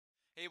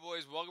Hey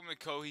boys, welcome to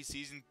Kohi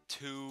season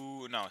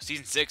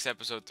 6,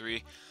 episode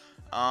 3.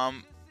 Oh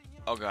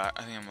god,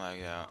 I think I'm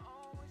lagged out.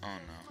 Oh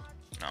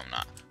no, I'm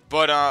not.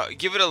 But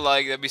give it a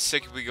like. That'd be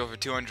sick if we go for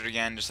 200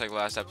 again, just like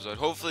last episode.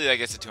 Hopefully that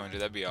gets to 200.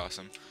 That'd be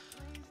awesome.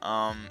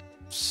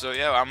 So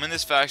yeah, I'm in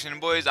this faction,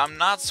 and boys, I'm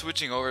not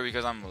switching over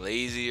because I'm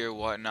lazy or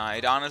whatnot.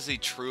 It honestly,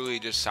 truly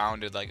just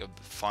sounded like a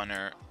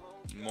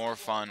more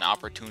fun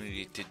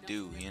opportunity to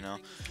do, you know,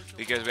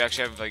 because we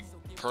actually have like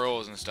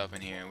pearls and stuff in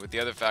here. With the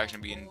other faction,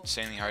 it'd be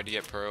insanely hard to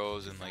get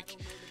pearls and like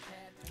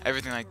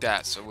everything like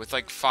that. So with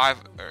like five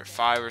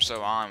or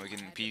so on, we can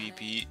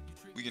PvP.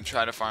 We can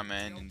try to farm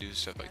end and do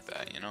stuff like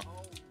that, you know.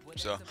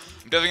 So I'm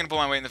definitely gonna pull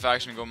my weight in the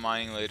faction and go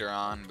mining later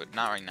on, but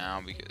not right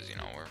now because you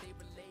know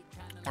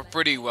we're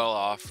pretty well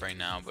off right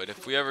now. But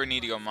if we ever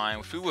need to go mine,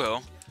 which we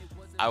will,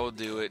 I will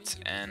do it.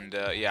 And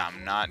yeah,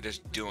 I'm not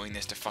just doing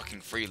this to fucking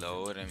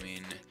freeload. I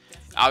mean,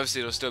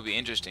 obviously it'll still be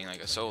interesting,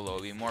 like a solo.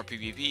 It'll be more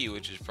PvP,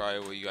 which is probably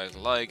what you guys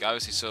like.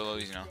 Obviously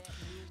solos, you know,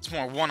 it's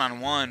more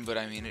one-on-one, but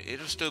I mean,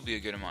 it'll still be a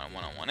good amount of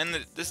one-on-one.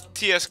 And this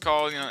TS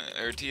call, you know,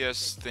 or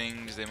TS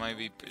things,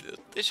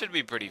 they should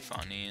be pretty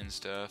funny and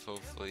stuff,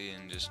 hopefully,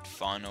 and just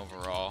fun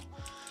overall.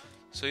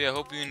 So yeah,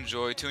 hope you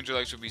enjoy. 200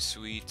 likes would be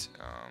sweet.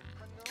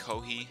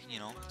 Kohi, you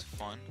know, it's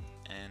fun.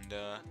 And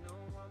yeah,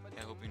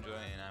 I hope you enjoy,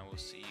 and I will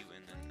see you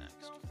in the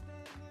next one.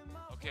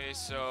 Okay,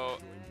 so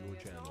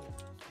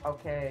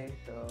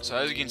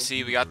as you can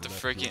see, we got the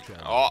freaking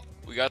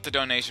we got the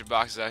donation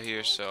boxes out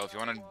here. So if you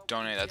want to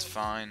donate, that's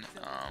fine.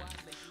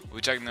 We'll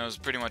be checking those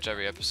pretty much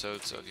every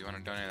episode. So if you want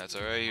to donate, that's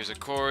alright. Here's a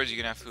chords, you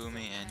can have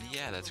Fumi, and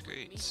yeah, that's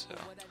great. So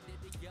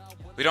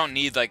we don't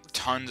need like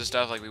tons of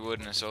stuff like we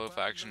would in a solo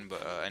faction,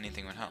 but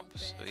anything would help.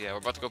 So yeah, we're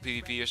about to go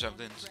PvP or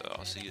something. So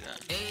I'll see you then.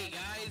 Hey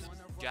guys,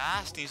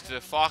 Gas needs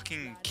to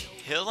fucking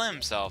kill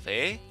himself,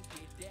 eh?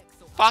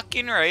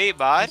 Fucking right,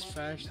 bud. This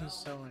faction's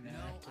so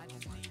inactive.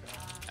 Oh my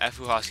god.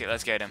 F.U. Hosket,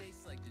 let's get him.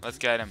 Let's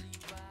get him.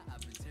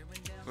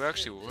 Who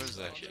actually was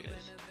that kid?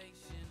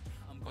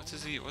 What's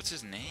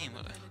his name?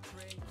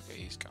 Okay,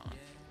 he's gone.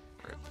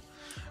 Rip.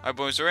 Alright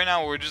boys, so right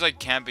now we're just like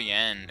camping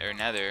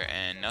nether,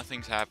 and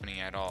nothing's happening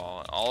at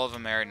all. All of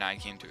America 9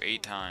 came through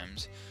 8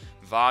 times.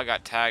 Va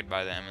got tagged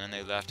by them, and then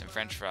they left, and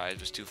French Fries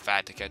was too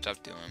fat to catch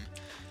up to him.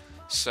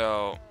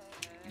 So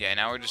yeah,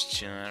 now we're just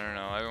chilling. I don't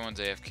know. Everyone's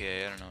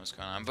AFK. I don't know what's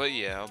going on. But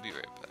yeah, I'll be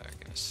right back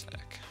in a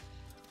sec.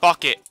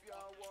 Fuck it.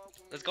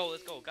 Let's go,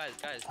 guys,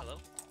 hello?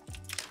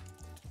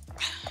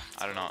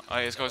 I don't know.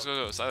 Alright, let's go.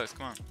 Silas,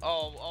 come on.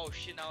 Oh,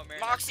 shit, now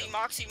American.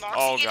 Moxie,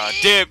 Oh god,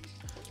 dip!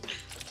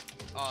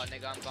 Oh,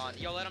 nigga, I'm gone.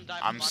 Yo, let him die.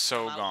 I'm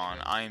so gone.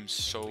 I am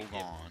so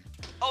gone.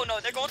 Oh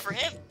no, they're going for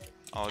him.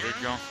 Oh, they're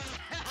going.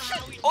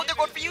 Oh, they're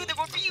going for you.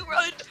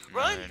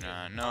 Run.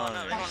 No,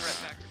 They're going right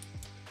back.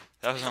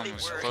 that was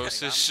almost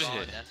close as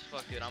shit. That's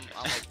fuck, dude. I'm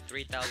like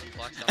 3,000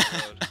 blocks down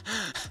the road.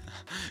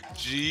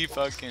 G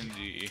fucking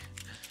G.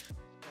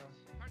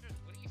 What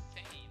are you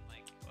saying?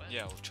 Like, what?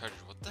 Yeah, well, Charger,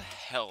 what the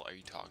hell are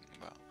you talking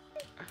about?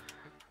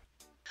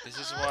 This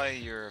is why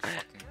you're a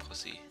fucking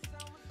pussy.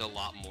 A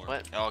lot more.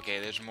 What? Okay,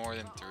 there's more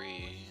than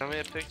 3. Show me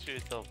a picture of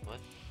yourself, what?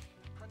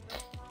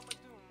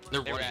 They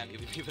ran.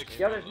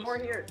 Yo, there's more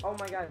here. Oh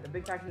my god, the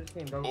big faction just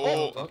came.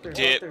 Go through,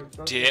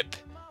 dip.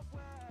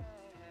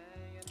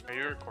 Are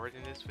you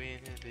recording this way in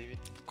here, baby?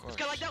 Of course.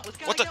 Let's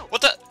go like that.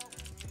 What the?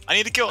 I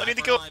need to kill.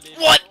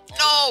 What?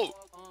 No!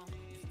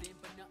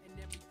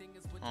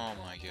 Oh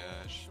my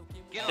gosh.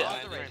 Get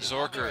off the race.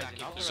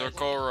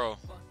 Zorkoro. Oh,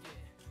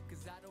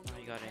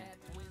 you got in.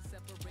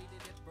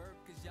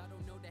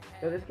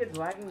 Yo, this kid's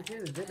lagging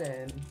too,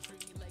 Zidane.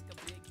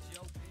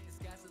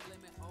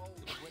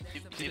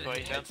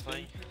 Boy, that's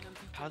fine.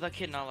 How'd that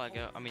kid not lag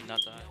out? I mean, not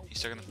die. He's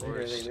stuck in the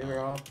Literally, forest. they were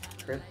all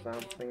crit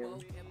bouncing him.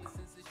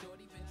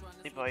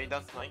 Hey boy,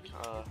 that's fine.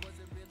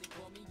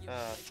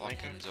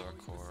 Fucking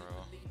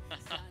Zorkoro.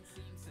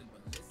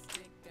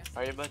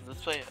 Are you about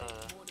this way?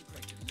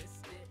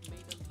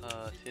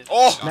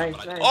 Oh! Nice.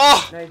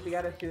 Oh! Nice, you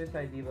got a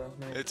suicide debuff.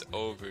 Nice. It's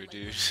over,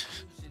 dude.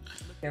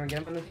 Can we get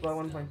him on the slow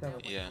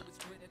 1.7? Yeah.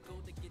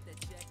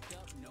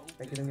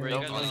 Where are you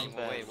guys No, running?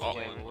 no, Wait,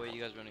 no. where are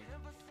you guys running?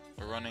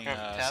 We're running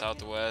Tap.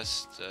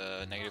 southwest,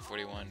 negative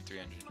 41,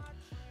 300.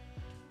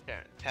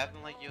 Yeah, tap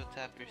him like you'll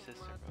tap your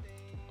sister,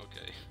 bro.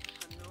 Okay.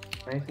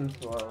 Nice and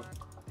slow.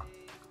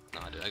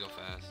 Nah, dude, I go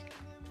fast.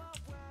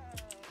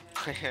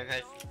 Nice and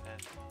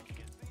fast.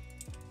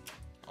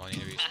 Oh, I need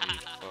to reach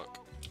speed. Fuck.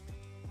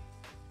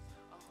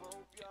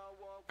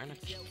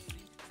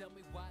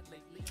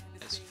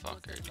 This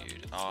fucker,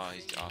 dude. Oh,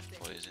 he's off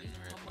poison.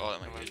 Oh, that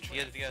might be a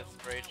trap. You guys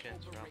spray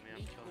chance around me,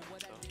 I'm killing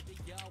myself.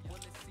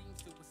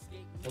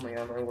 Oh my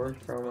god, my worst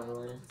promo.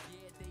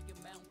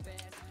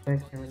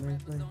 Nice.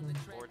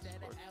 Sports.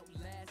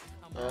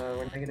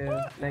 We're negative. How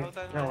was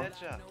that not a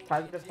headshot?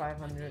 Positive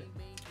 500.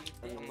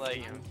 I'm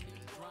like,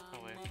 oh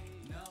wait.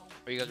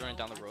 Are you guys running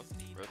down the road?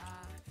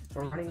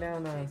 We're running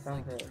down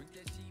South Road.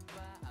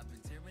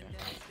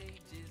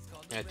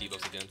 I had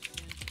debuffs again.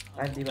 I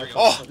have debuff.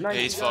 Oh! Nice,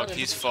 Yeah, he's you got fucked. it.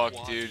 He's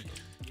fucked, dude.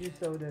 He's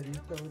so dead.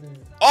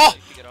 Oh!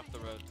 To get off the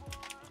road.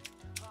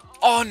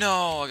 Oh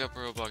no! I got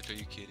bro blocked. Are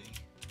you kidding?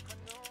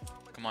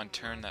 Come on,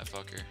 turn that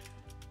fucker.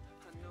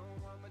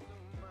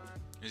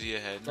 Is he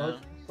ahead Slow, now?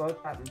 slow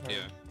tap and turn. Yeah.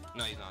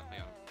 No, he's not.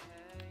 Hang on.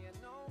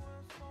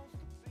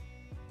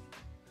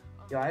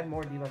 Yo, I have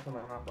more debuffs on my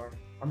hotbar.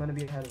 I'm gonna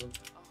be ahead of him.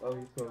 Oh,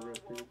 he's so real,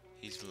 dude.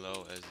 He's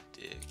low as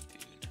dick,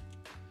 dude.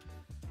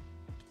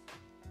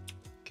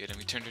 Get him.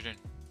 He turned. He's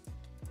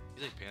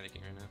like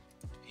panicking right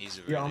now. He's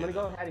Yo, I'm really gonna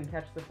go low. ahead and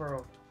catch the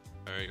pearl.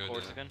 Alright, go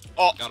Force do again.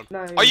 Oh, Got him.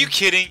 Nice. are you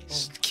kidding? Oh.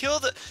 Kill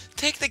the.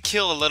 Take the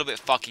kill a little bit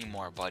fucking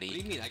more, What do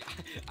you buddy. mean?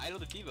 I know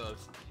the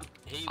debuffs.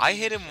 Hey, I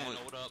hit him channel,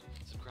 with- what up?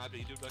 Subscribe to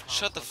YouTube.com.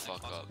 Shut the //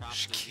 fuck up. Cross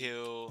Just Review.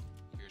 kill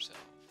yourself.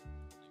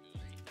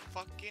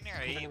 Fucking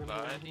right,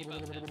 bud.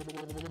 Debuff him.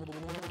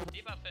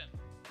 Debuff him.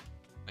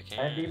 I I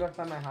have can't. debuffs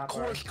on my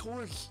hotbar.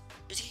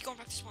 Just keep going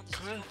back to spawn.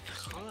 Just keep going back to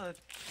spawn.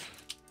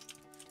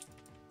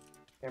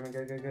 Cameron,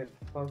 good.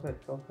 Close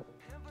it.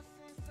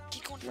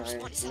 Keep going to Nice,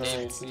 spawn. It's nice,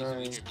 outside.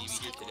 nice. It's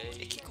outside.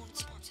 today. Keep going to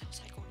spawn. It's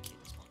outside. Go and kill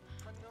the spawn.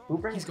 Who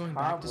brings He's going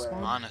back to cobweb?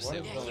 spawn? Honestly,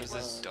 What is what going is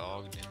this on?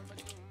 dog doing?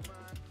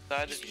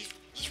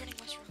 He's running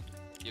west road.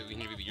 Yeah, we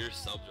need to be your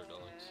subs or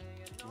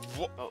dogs.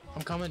 What?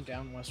 I'm coming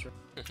down West Road.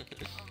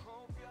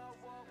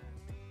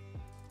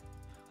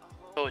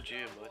 Told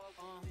you, but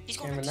He's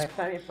going Cameron, back next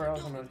time you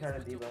pearls, I'm gonna try to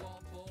debuff.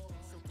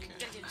 Okay.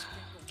 to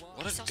spawn.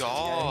 What He's a outside.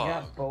 Yeah, he dog.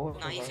 got both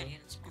Nah, of you them. can't get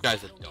in spawn.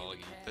 Guy's a doggy.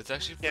 That's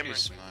actually pretty Cameron.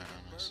 smart,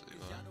 honestly.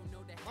 But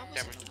Why was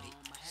Cameron. nobody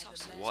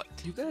Southside? what?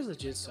 You guys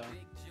legit suck.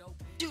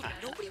 Dude,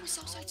 nobody was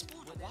Southside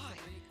spawn. Why?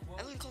 I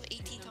literally called it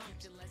 18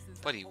 times.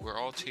 Buddy, we're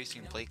all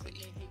chasing Blakely.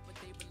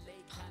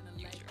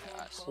 You guys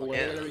are ass.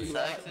 Where yeah, are you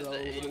Sax at, is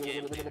the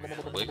in-game leader.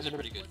 Blake's a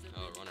pretty good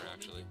runner,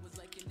 actually.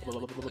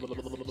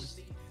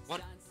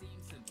 What?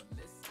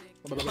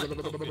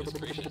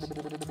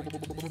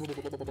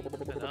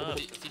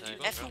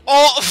 F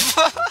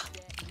Oh!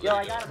 Yo,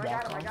 I got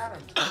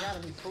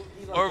him. He's full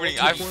debuff. Orbiting,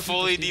 both I of them.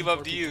 fully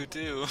debuffed you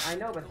too. I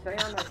know, but stay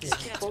on that kid.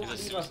 He's full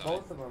He's a debuff suicide.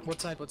 both of them.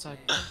 What side? What side?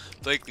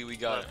 Blakely, we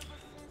got it.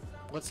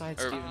 What side,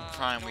 Or Steven?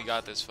 Prime, we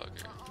got this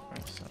fucker.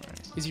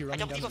 Is he I running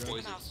double down the debuffed road?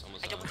 him out.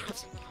 Almost I double died.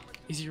 debuffed him out.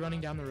 Is he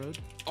running down the road?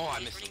 Oh, I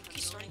missed him.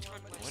 He's starting to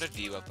run west. What a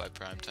debuff by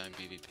Primetime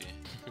PvP.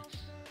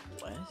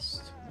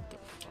 West? What the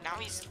fuck? Now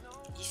he's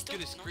still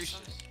Goodness north gracious.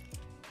 side.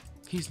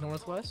 He's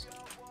northwest?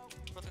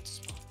 Well, that's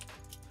spawn.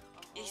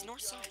 Yeah, he's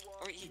north side.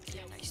 Or yeah,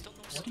 no, he's still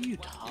north What side. are you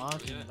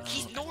talking about?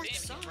 He's north He's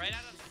side. right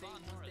out of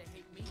spawn. North.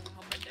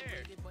 Right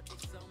there.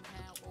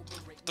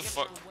 What the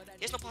fuck?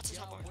 He has no pots in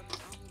top bar.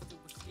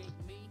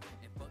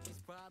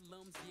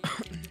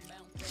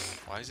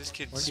 Why is this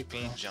kid Where'd he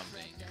speed go?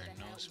 jumping or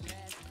no speed?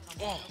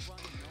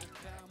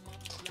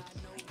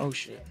 Oh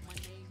shit.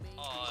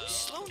 Oh, Whose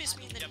slowness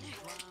me in the neck?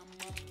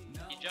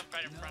 he jumped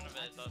right in front of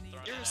it. So throwing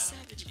You're a that out.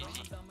 savage, bro.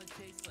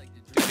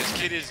 Dude, this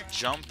kid is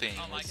jumping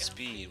Oh my with God.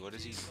 speed. What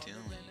is he doing?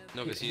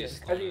 No, because he is.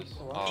 Because he's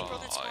slow. Oh, bro,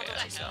 that's oh smart. yeah,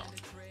 What he's the hell? dumb.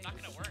 It's not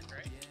gonna work,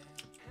 right?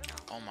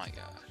 Oh my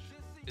gosh.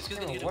 It's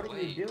because Bro, they get what are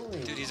away. you doing?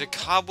 Dude, he's a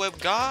cobweb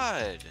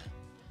god.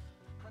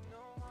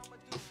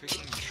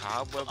 Freaking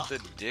cobweb the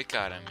dick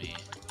out of me.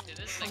 Dude,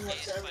 this is the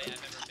gayest fight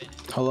I've ever been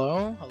in.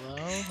 Hello?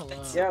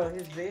 Yo,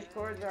 his base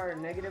scores are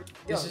negative.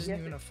 Yo, This he isn't has,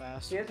 even a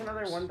fast. he has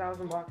another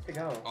 1,000 blocks to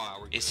go. Oh,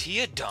 we're Is he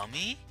a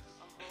dummy?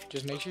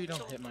 Just make sure you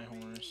don't hit my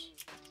horse.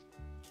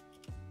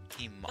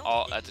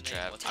 Oh, that's a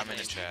trap. I'm in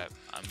a trap.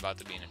 I'm about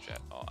to be in a trap.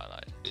 Oh, I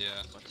lied. Yeah.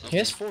 He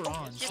has 4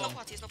 on, He has no so.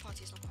 pots. He has no pots.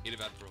 He has no pots. Get a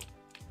bad pro.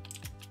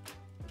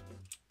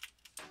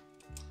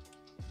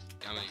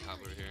 Yeah, I'm gonna hop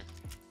over here.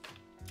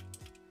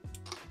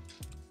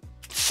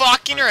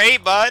 Fucking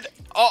right, bud.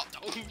 Oh,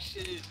 Oh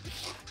shit.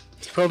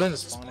 Pro didn't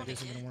spawn, it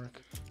isn't gonna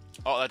work.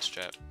 oh, that's a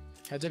trap.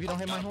 Heads up, you don't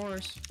hit my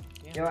horse.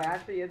 Yo, it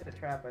actually is a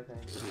trap, I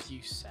think.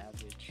 You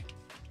savage.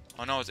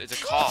 Oh no, it's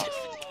a cough.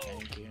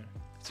 Thank you.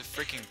 It's a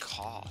freaking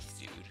cough,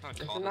 dude.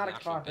 This is not a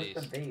cough,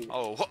 it's a base.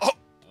 Oh,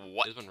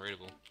 what? This one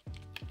raidable.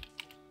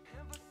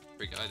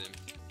 Great guy then.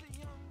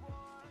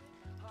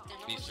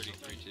 He's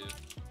 33 too.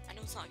 I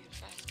know it's not good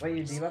fast. Wait,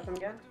 you debuff him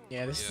again?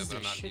 Yeah, this Yeah, is but a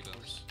I'm not shit debuffed.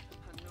 horse.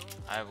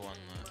 I have one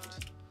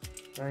left.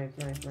 Nice.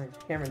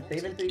 Cameron,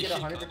 save until you get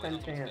a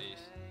 100% chance.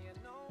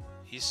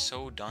 He's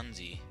so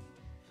dunsy.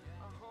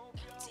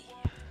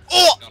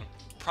 Oh! Got him.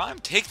 Prime,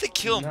 take the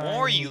kill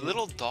more, you Nice.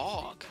 little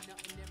dog.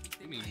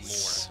 Give me I more.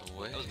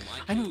 swear. That was my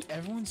I know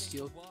everyone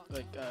steals,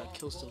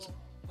 kill steals him.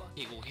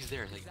 Hey, well, he's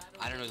there. Like,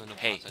 I don't know the no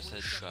Hey, pots. I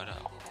said, shut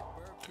up.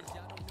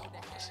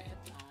 Pussy.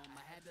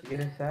 You get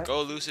a set?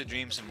 Go lucid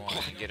dream some more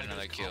and get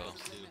another kill.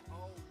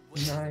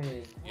 Nice.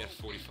 You got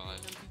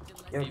 45.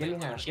 Yo, give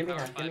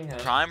me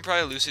half. Prime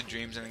probably lucid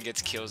dreams and then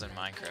gets kills in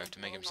Minecraft to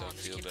make himself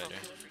feel better.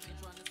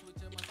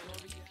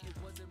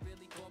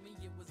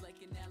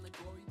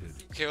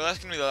 Okay, well that's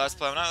gonna be the last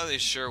play. I'm not really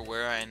sure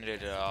where I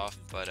ended it off,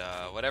 but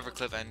whatever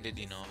clip ended,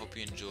 you know, hope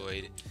you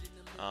enjoyed.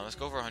 Let's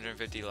go for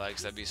 150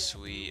 likes, that'd be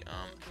sweet.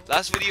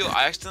 Last video,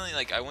 I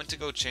accidentally, I went to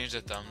go change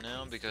the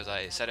thumbnail because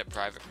I set it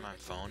private from my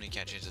phone. You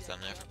can't change the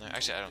thumbnail from there.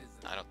 Actually,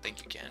 I don't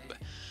think you can, but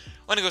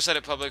I went to go set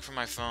it public from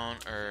my phone,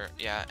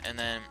 yeah, and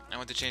then I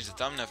went to change the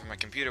thumbnail from my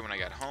computer when I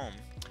got home.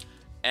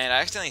 And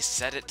I accidentally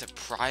set it to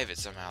private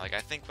somehow.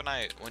 I think when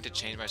I went to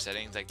change my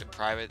settings, the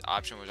private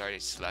option was already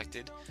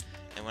selected.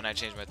 and when I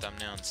changed my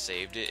thumbnail and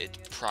saved it,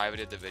 it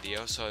privated the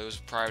video, so it was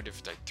privated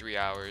for like 3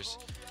 hours,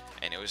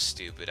 and it was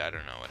stupid. I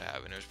don't know what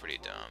happened. It was pretty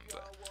dumb,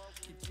 but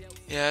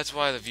yeah, that's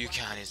why the view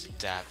count isn't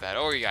that bad.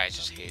 Or you guys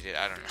just hate it.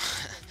 I don't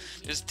know.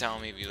 Just tell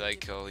me if you like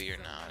Kohi or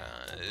not.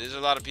 There's a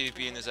lot of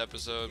PvP in this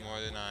episode, more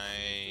than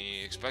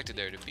I expected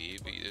there to be.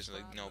 But there's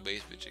like no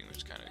base pitching, which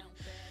is kind of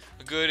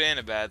a good and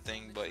a bad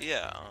thing. But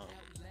yeah,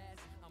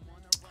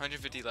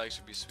 150 likes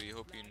would be sweet.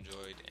 Hope you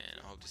enjoyed,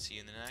 and I hope to see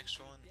you in the next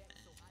one.